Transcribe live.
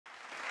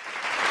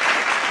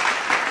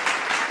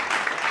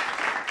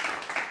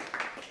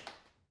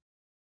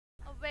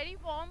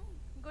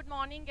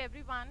morning,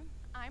 everyone.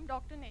 I'm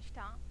Dr.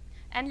 Nishtha.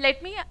 And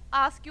let me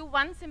ask you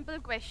one simple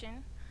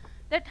question,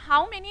 that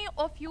how many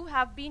of you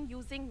have been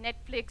using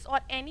Netflix or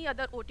any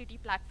other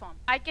OTT platform?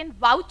 I can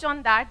vouch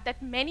on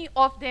that many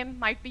of them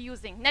might be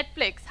using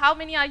Netflix. How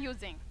many are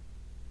using?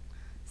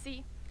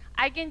 See,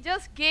 I can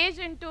just gauge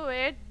into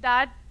it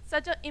that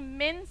such an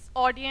immense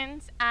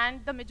audience,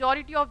 and the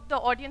majority of the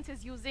audience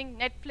is using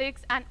Netflix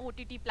and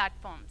OTT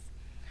platforms.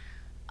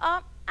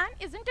 And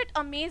isn't it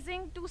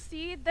amazing to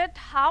see that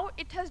how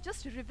it has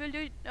just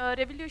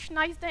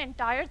revolutionized the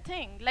entire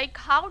thing? Like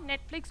how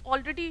Netflix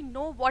already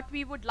know what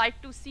we would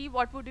like to see,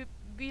 what would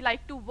we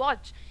like to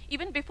watch,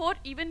 even before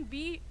even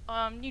we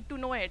need to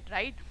know it,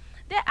 right?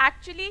 They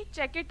actually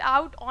check it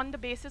out on the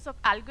basis of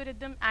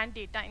algorithm and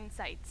data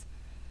insights.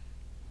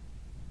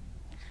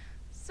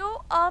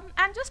 So,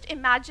 and just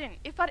imagine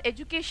if our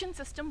education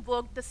system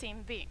worked the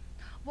same way.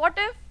 What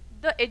if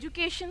the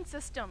education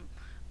system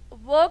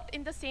worked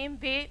in the same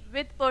way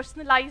with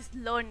personalized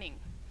learning?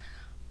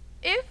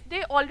 If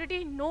they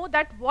already know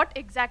that what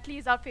exactly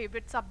is our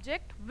favorite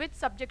subject, which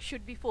subject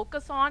should we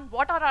focus on,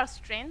 what are our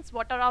strengths,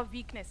 what are our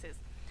weaknesses,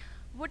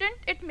 wouldn't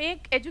it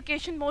make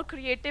education more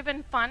creative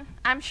and fun?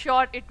 I'm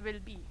sure it will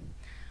be,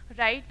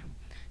 right?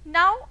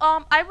 Now,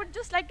 I would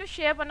just like to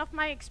share one of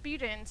my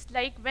experience.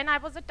 Like when I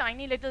was a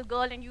tiny little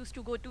girl and used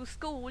to go to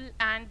school,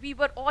 and we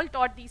were all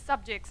taught these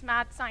subjects,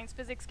 math, science,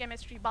 physics,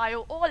 chemistry,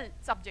 bio, all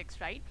subjects,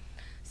 right?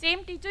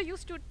 Same teacher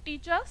used to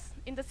teach us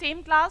in the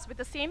same class with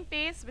the same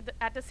pace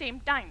at the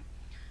same time,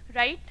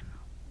 right?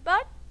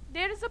 But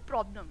there is a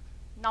problem.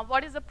 Now,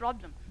 what is the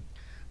problem?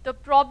 The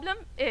problem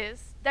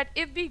is that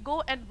if we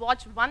go and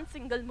watch one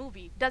single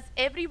movie, does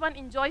everyone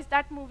enjoys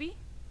that movie?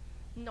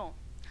 No.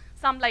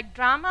 Some like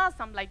drama,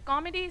 some like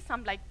comedy,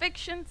 some like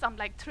fiction, some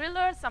like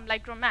thriller, some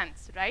like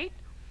romance, right?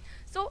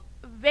 So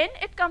when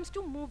it comes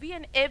to movie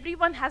and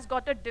everyone has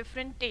got a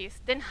different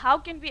taste, then how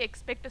can we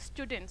expect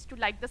students to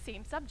like the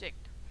same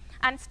subject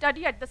and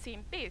study at the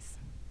same pace?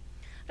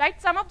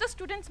 Right? Some of the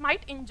students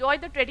might enjoy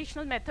the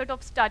traditional method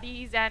of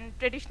studies and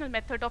traditional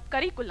method of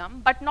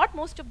curriculum, but not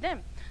most of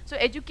them. So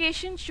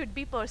education should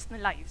be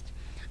personalized.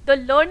 The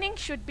learning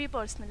should be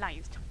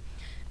personalized.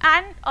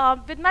 And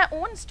with my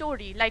own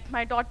story, like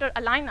my daughter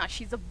Alina,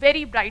 she's a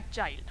very bright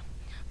child,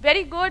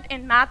 very good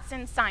in maths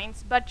and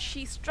science, but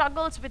she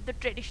struggles with the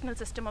traditional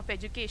system of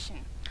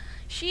education.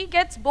 She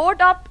gets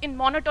bored up in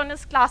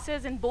monotonous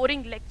classes and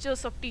boring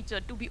lectures of teacher,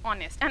 to be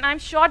honest. And I'm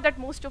sure that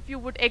most of you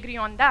would agree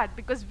on that,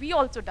 because we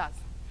also does,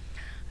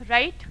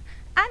 right?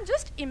 And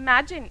just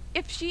imagine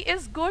if she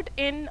is good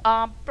in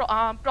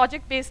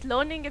project-based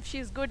learning, if she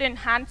is good in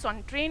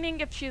hands-on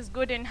training, if she is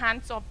good in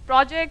hands-on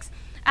projects,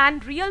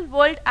 and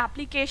real-world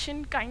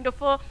application kind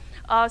of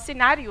a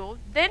scenario,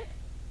 then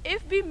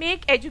if we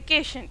make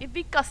education, if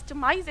we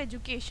customize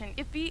education,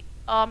 if we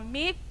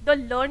make the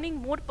learning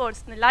more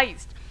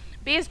personalized,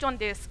 based on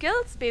their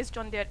skills, based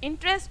on their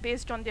interests,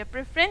 based on their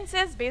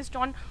preferences, based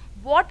on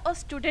what a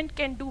student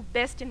can do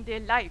best in their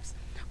lives,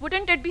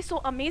 wouldn't it be so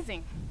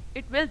amazing?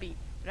 It will be,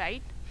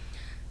 right?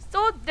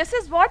 So this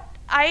is what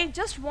I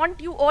just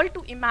want you all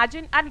to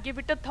imagine and give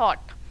it a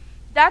thought,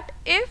 that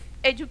if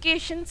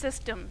education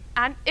system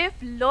and if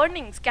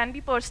learnings can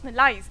be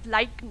personalized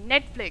like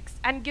Netflix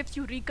and gives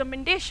you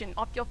recommendation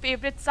of your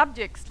favorite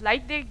subjects,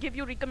 like they give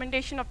you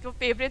recommendation of your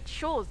favorite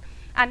shows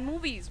and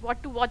movies,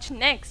 what to watch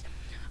next,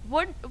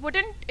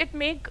 wouldn't it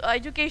make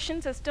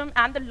education system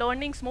and the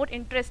learnings more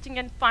interesting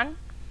and fun?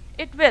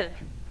 It will,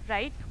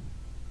 right?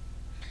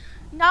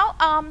 Now,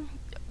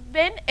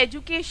 when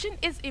education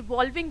is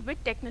evolving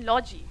with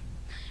technology,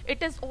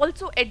 it is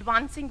also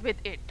advancing with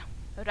it,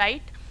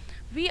 right?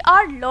 We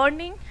are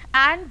learning,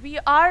 and we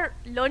are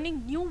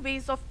learning new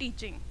ways of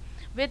teaching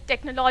with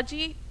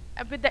technology,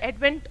 with the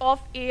advent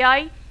of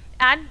AI,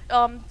 and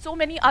so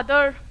many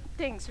other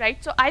things,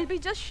 right? So I'll be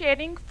just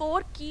sharing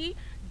 4 key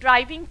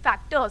driving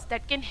factors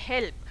that can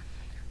help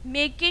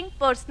making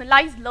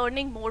personalized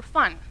learning more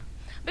fun.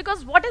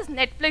 Because what is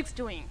Netflix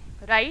doing,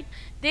 right?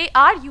 They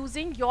are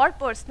using your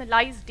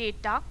personalized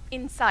data,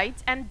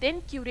 insights, and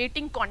then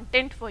curating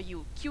content for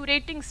you,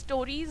 curating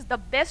stories, the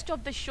best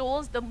of the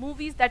shows, the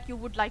movies that you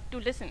would like to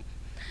listen.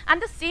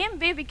 And the same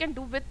way we can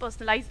do with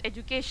personalized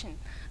education,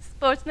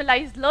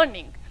 personalized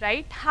learning,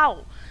 right?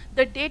 How?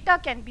 The data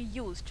can be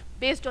used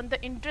based on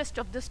the interest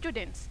of the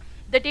students.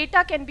 The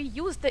data can be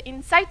used, the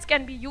insights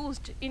can be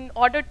used in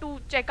order to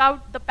check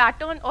out the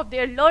pattern of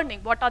their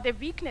learning, what are their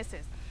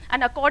weaknesses,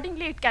 and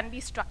accordingly it can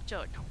be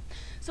structured.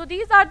 So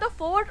these are the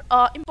 4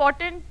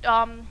 important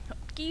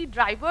key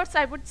drivers,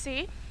 I would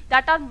say,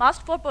 that are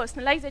must for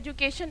personalized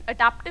education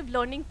adaptive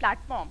learning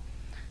platform,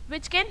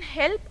 which can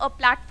help a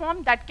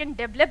platform that can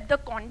develop the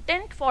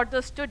content for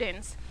the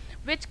students,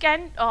 which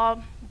can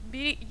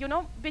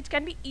which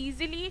can be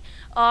easily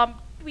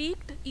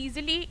tweaked,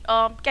 easily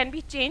can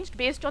be changed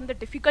based on the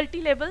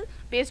difficulty level,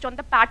 based on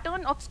the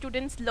pattern of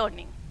students'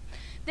 learning.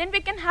 Then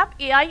we can have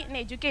AI in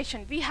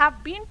education. We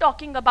have been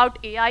talking about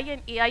AI,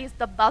 and AI is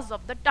the buzz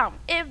of the town.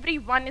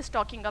 Everyone is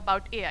talking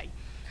about AI,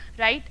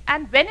 right?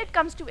 And when it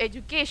comes to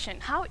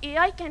education, how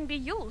AI can be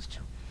used?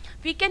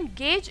 We can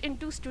gauge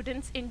into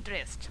students'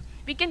 interest.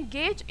 We can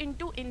gauge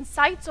into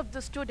insights of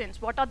the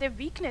students. What are their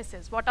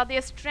weaknesses? What are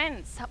their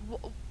strengths?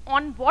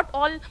 On what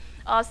all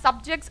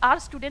subjects are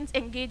students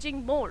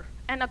engaging more?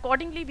 And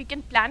accordingly, we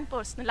can plan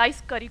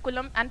personalized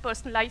curriculum and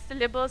personalized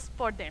syllabus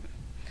for them.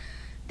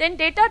 Then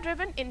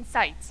data-driven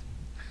insights.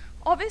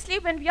 Obviously,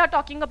 when we are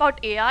talking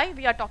about AI,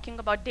 we are talking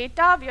about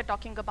data, we are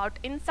talking about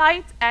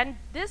insights, and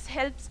this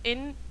helps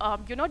in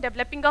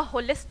developing a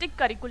holistic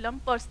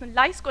curriculum,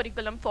 personalized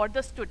curriculum for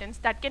the students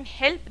that can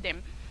help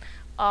them,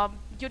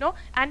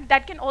 and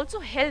that can also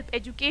help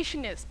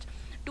educationists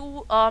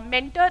to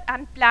mentor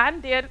and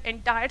plan their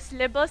entire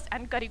syllabus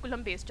and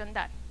curriculum based on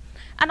that.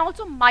 And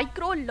also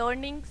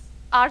micro-learnings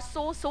are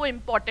so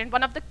important,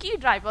 one of the key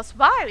drivers.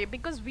 Why?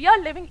 Because we are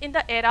living in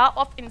the era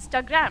of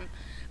Instagram,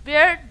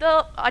 where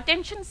the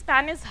attention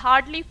span is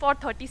hardly for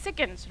 30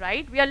 seconds,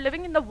 right? We are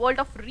living in the world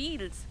of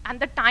reels, and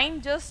the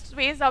time just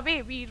sways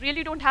away. We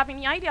really don't have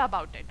any idea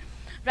about it,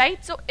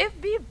 right? So if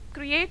we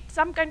create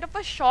some kind of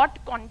a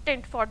short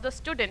content for the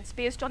students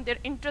based on their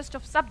interest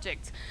of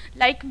subjects,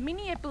 like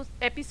mini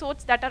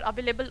episodes that are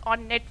available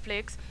on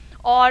Netflix,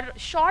 or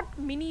short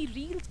mini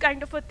reels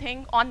kind of a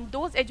thing on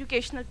those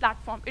educational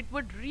platforms, it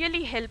would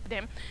really help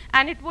them,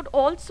 and it would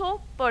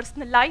also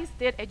personalize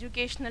their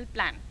educational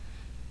plan.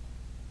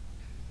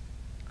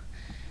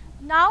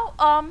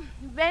 Now,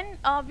 when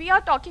we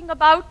are talking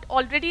about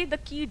already the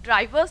key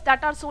drivers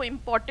that are so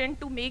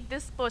important to make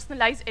this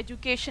personalized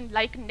education,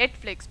 like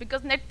Netflix,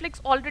 because Netflix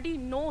already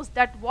knows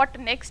that what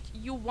next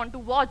you want to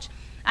watch,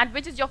 and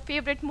which is your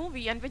favorite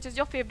movie, and which is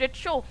your favorite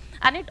show,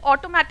 and it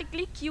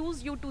automatically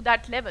cues you to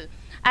that level.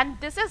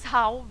 And this is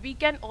how we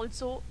can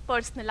also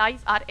personalize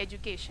our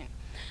education.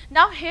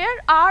 Now, here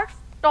are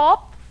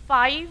top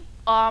 5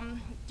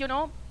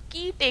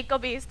 key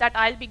takeaways that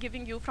I'll be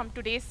giving you from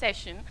today's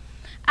session.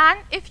 And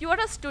if you are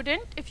a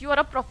student, if you are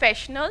a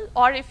professional,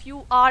 or if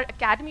you are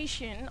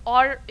academician,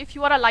 or if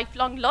you are a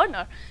lifelong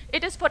learner,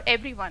 it is for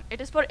everyone.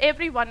 It is for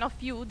every one of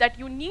you that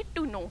you need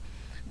to know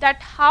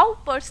that how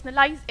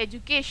personalized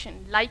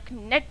education like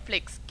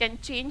Netflix can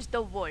change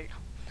the world.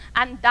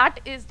 And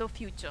that is the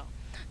future.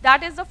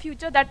 That is the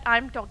future that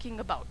I'm talking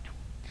about.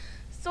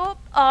 So,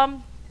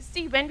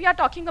 see, when we are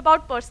talking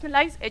about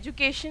personalized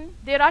education,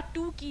 there are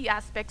 2 key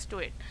aspects to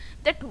it.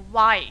 That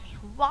why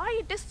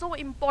it is so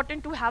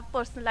important to have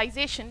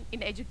personalization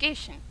in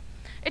education.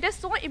 It is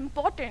so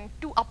important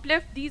to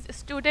uplift these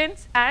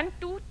students and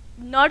to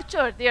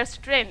nurture their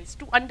strengths,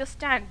 to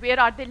understand where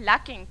are they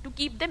lacking, to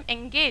keep them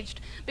engaged,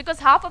 because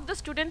half of the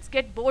students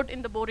get bored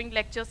in the boring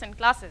lectures and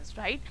classes,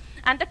 right?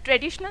 And the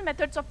traditional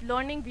methods of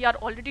learning we are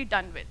already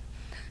done with.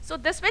 So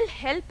this will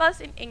help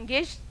us in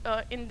engage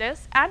in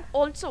this, and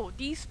also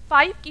these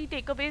 5 key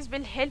takeaways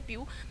will help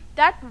you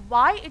that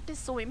why it is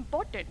so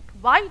important,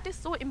 why it is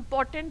so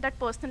important that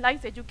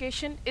personalized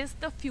education is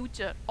the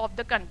future of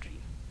the country.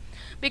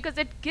 Because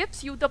it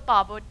gives you the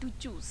power to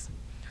choose.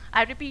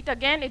 I repeat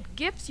again, it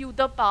gives you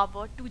the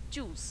power to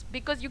choose,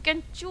 because you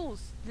can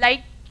choose,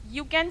 like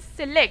you can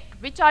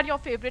select which are your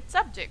favorite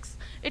subjects.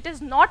 It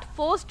is not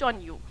forced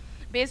on you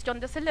based on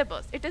the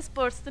syllabus. It is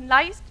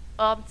personalized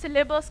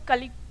syllabus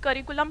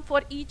curriculum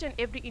for each and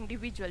every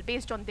individual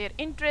based on their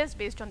interests,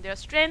 based on their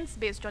strengths,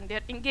 based on their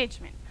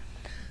engagement.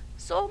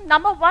 So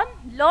number 1,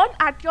 learn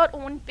at your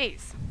own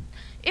pace.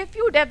 If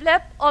you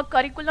develop a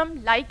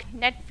curriculum like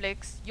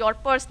Netflix, your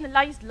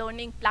personalized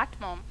learning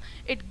platform,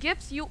 it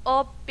gives you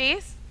a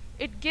pace,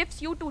 it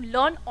gives you to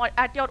learn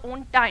at your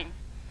own time,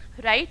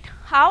 right?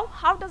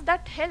 How does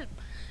that help?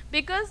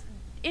 Because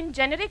in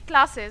generic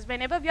classes,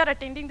 whenever we are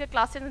attending the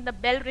classes and the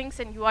bell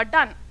rings and you are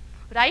done,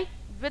 right?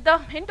 With the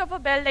hint of a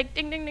bell, like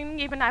ding, ding, ding,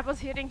 even I was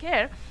hearing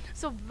here.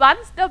 So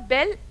once the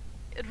bell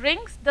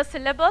rings, the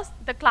syllabus,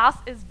 the class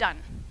is done.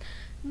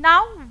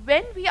 Now,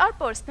 when we are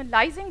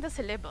personalizing the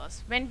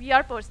syllabus, when we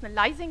are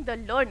personalizing the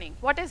learning,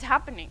 what is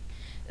happening?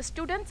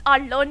 Students are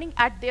learning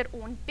at their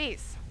own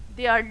pace.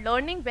 They are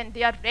learning when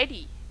they are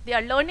ready. They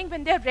are learning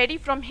when they are ready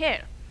from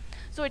here.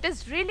 So it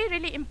is really,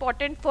 really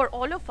important for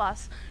all of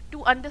us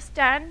to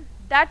understand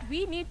that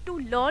we need to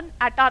learn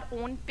at our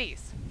own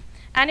pace.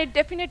 And it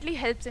definitely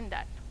helps in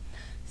that.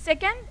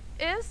 Second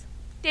is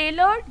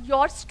tailor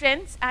your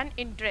strengths and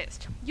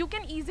interest. You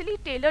can easily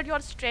tailor your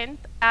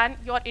strength and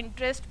your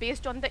interest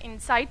based on the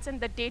insights and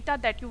the data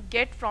that you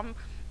get from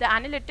the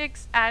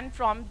analytics and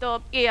from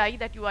the AI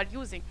that you are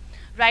using,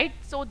 right?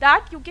 So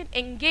that you can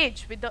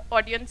engage with the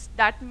audience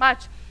that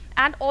much.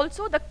 And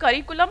also the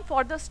curriculum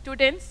for the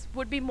students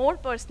would be more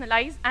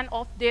personalized and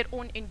of their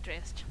own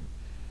interest.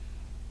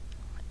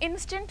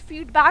 Instant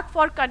feedback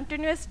for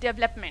continuous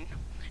development.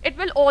 It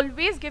will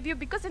always give you,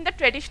 because in the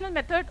traditional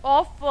method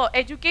of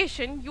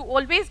education, you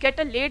always get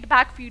a laid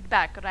back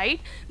feedback, right?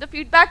 The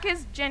feedback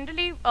is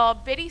generally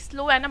very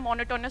slow and a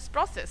monotonous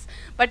process.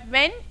 But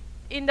when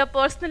in the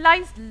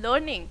personalized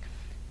learning,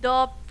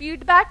 the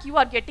feedback you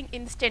are getting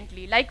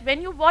instantly. Like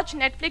when you watch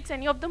Netflix,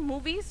 any of the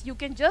movies, you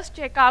can just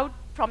check out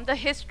from the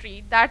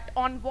history that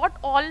on what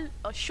all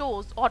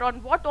shows or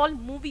on what all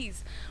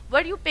movies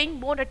were you paying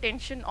more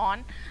attention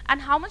on,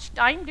 and how much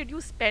time did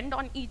you spend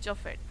on each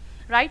of it.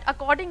 right?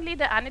 Accordingly,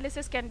 the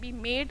analysis can be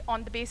made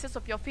on the basis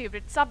of your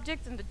favorite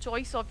subjects and the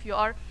choice of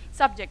your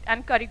subject,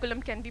 and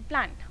curriculum can be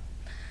planned.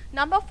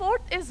 Number 4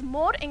 is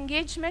more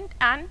engagement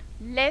and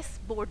less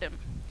boredom.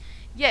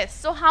 Yes,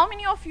 so how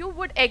many of you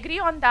would agree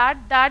on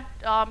that,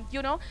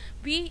 you know,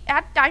 we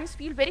at times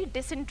feel very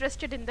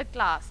disinterested in the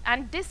class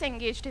and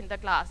disengaged in the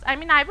class. I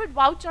mean, I would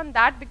vouch on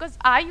that because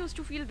I used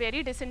to feel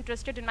very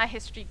disinterested in my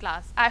history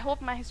class. I hope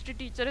my history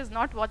teacher is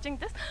not watching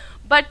this,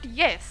 but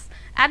yes,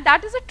 and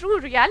that is a true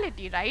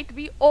reality, right?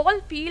 We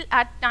all feel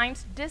at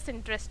times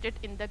disinterested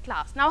in the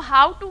class. Now,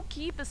 how to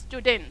keep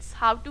students,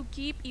 how to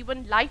keep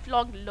even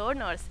lifelong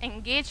learners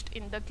engaged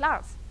in the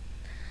class?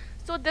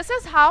 So this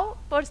is how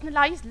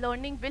personalized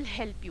learning will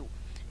help you.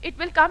 It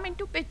will come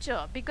into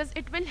picture because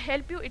it will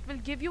help you, it will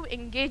give you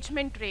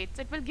engagement rates,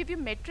 it will give you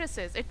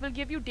matrices, it will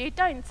give you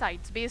data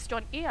insights based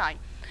on AI.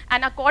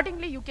 And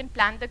accordingly, you can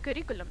plan the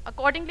curriculum.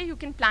 Accordingly, you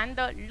can plan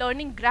the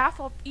learning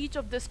graph of each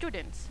of the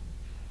students.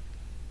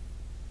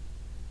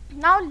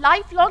 Now,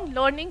 lifelong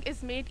learning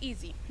is made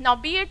easy. Now,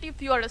 be it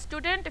if you are a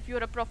student, if you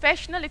are a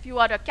professional, if you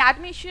are an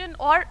academician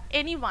or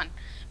anyone,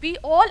 we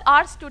all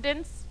are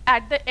students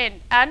at the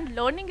end, and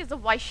learning is a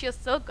vicious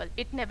circle.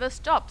 It never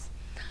stops.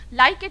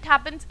 Like it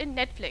happens in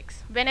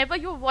Netflix. Whenever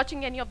you're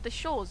watching any of the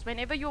shows,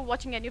 whenever you're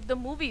watching any of the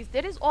movies,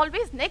 there is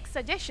always next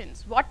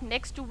suggestions, what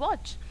next to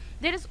watch.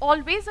 There is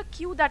always a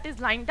queue that is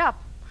lined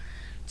up.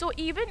 So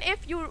even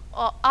if you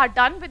are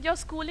done with your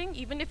schooling,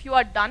 even if you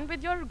are done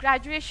with your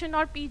graduation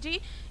or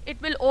PG,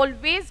 it will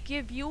always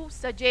give you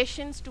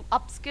suggestions to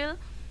upskill,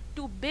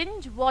 to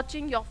binge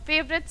watching your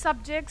favorite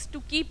subjects,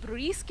 to keep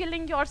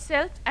reskilling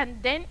yourself,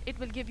 and then it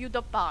will give you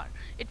the power.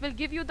 It will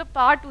give you the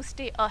power to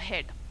stay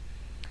ahead.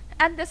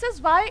 And this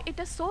is why it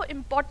is so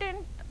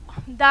important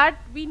that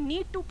we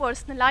need to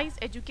personalize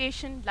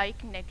education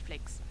like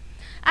Netflix.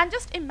 And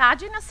just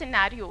imagine a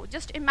scenario,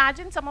 just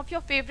imagine some of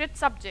your favorite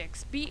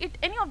subjects, be it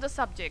any of the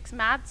subjects,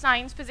 math,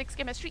 science, physics,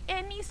 chemistry,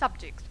 any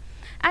subjects.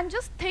 And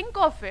just think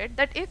of it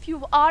that if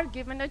you are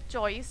given a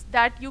choice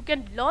that you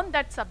can learn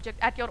that subject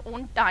at your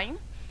own time,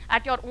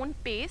 at your own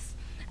pace,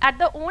 at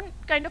the own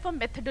kind of a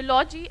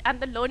methodology and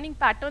the learning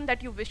pattern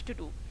that you wish to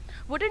do.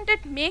 Wouldn't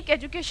it make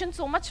education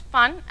so much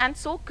fun and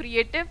so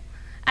creative?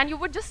 And you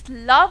would just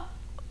love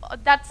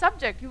that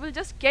subject. You will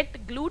just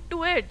get glued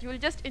to it. You will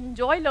just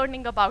enjoy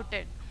learning about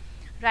it.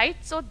 Right?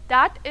 So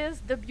that is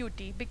the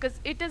beauty,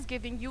 because it is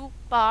giving you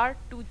power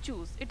to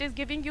choose. It is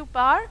giving you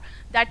power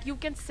that you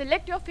can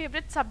select your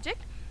favorite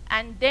subject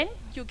and then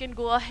you can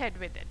go ahead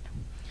with it.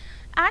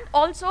 And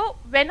also,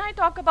 when I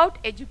talk about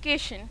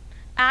education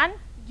and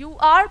you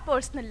are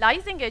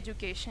personalizing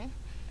education,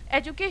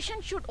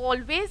 education should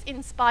always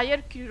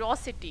inspire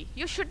curiosity.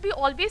 You should be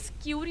always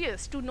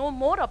curious to know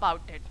more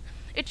about it.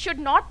 It should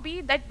not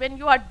be that when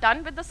you are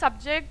done with the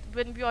subject,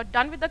 when you are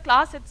done with the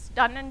class, it's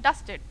done and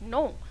dusted.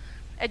 No.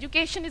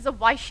 Education is a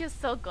vicious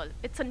circle.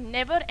 It's a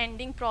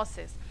never-ending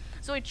process.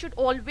 So it should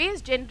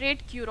always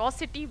generate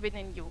curiosity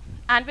within you.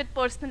 And with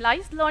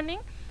personalized learning,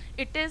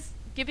 it is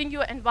giving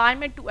you an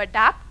environment to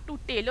adapt, to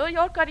tailor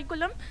your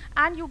curriculum,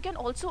 and you can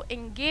also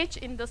engage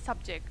in the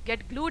subject,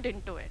 get glued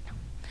into it.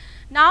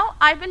 Now,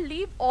 I will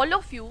leave all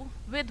of you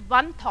with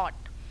one thought.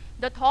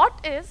 The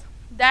thought is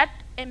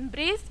that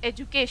embrace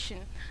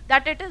education,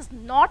 that it is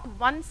not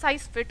one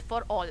size fit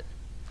for all.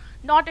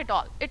 Not at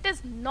all. It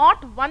is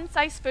not one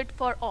size fit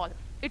for all.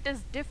 It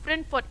is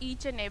different for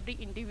each and every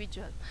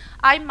individual.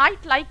 I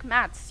might like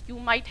maths, you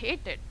might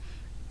hate it.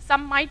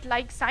 Some might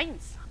like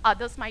science,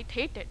 others might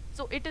hate it.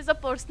 So it is a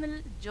personal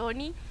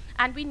journey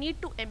and we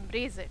need to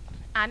embrace it.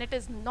 And it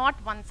is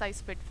not one size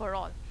fit for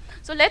all.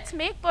 So let's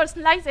make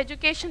personalized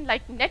education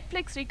like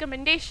Netflix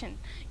recommendation,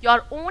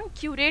 your own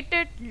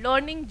curated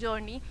learning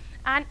journey,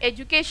 and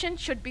education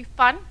should be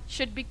fun,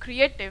 should be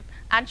creative,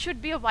 and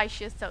should be a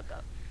vicious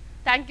circle.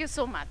 Thank you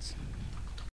so much.